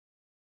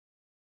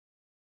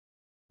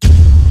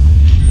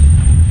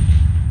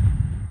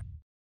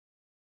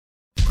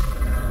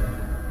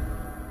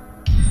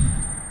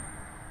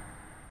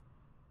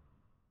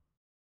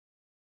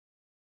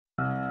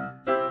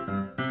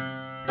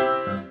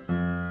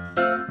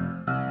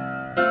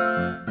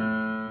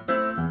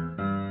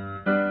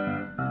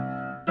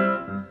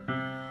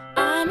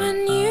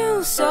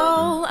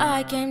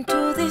I came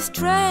to this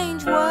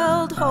strange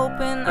world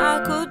hoping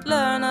I could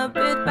learn a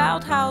bit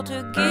about how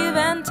to give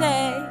and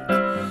take.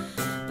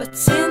 But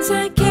since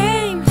I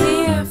came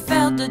here, I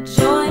felt the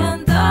joy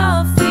and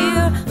the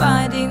fear,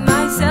 finding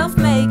myself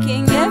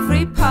making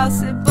every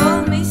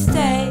possible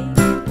mistake.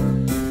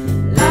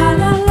 La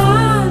la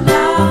la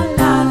la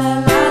la la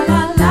la la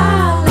la la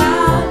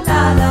la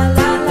la la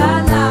la la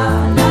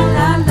la la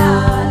la la.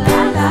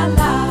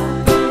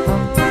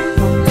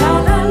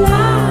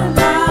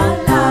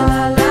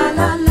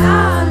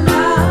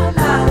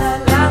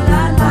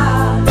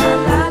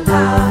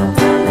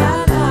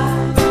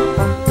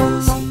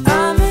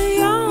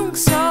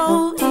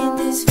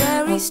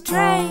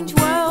 Strange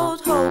world,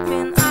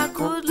 hoping I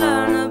could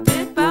learn a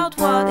bit about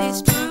what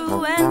is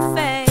true and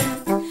fake.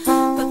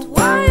 But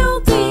while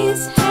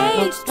these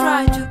hates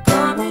try to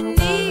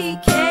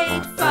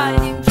communicate,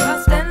 finding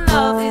trust and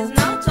love is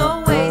not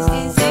always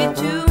easy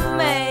to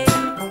make.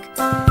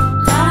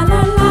 La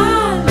la la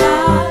la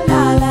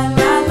la la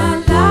la la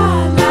la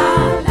la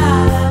la la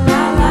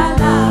la la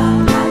la la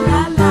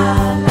la.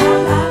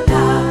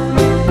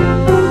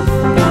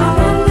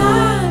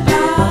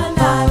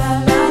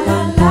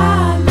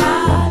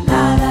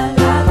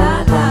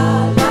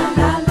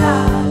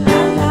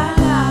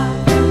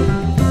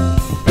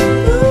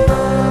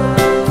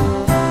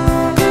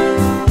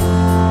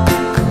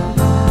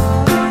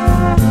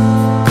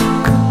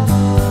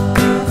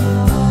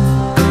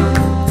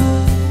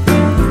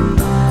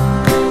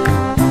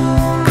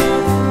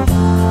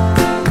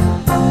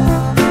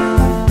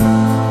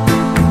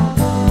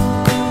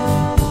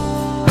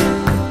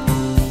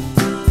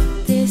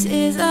 This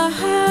is a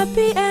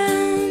happy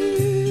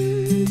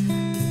end,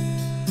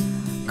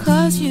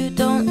 'cause you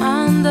don't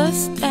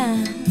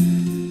understand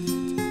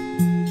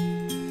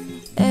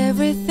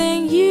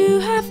everything you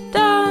have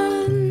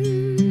done.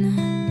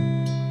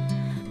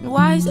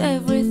 Why is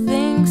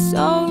everything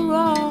so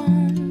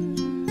wrong?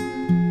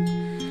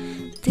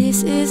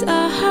 This is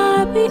a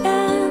happy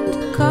end.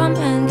 Come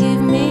and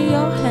give me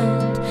your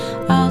hand,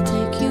 I'll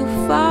take you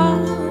far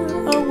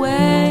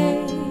away.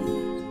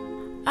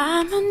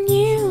 I'm a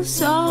new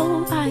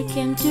soul, I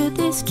came to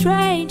this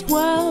strange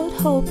world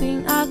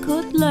hoping I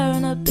could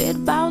learn a bit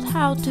about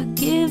how to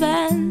give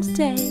and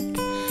take.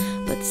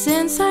 But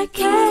since I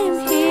came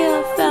here,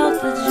 I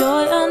felt the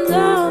joy and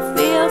the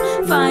fear,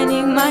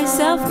 finding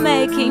myself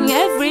making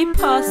every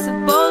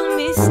possible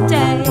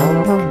mistake.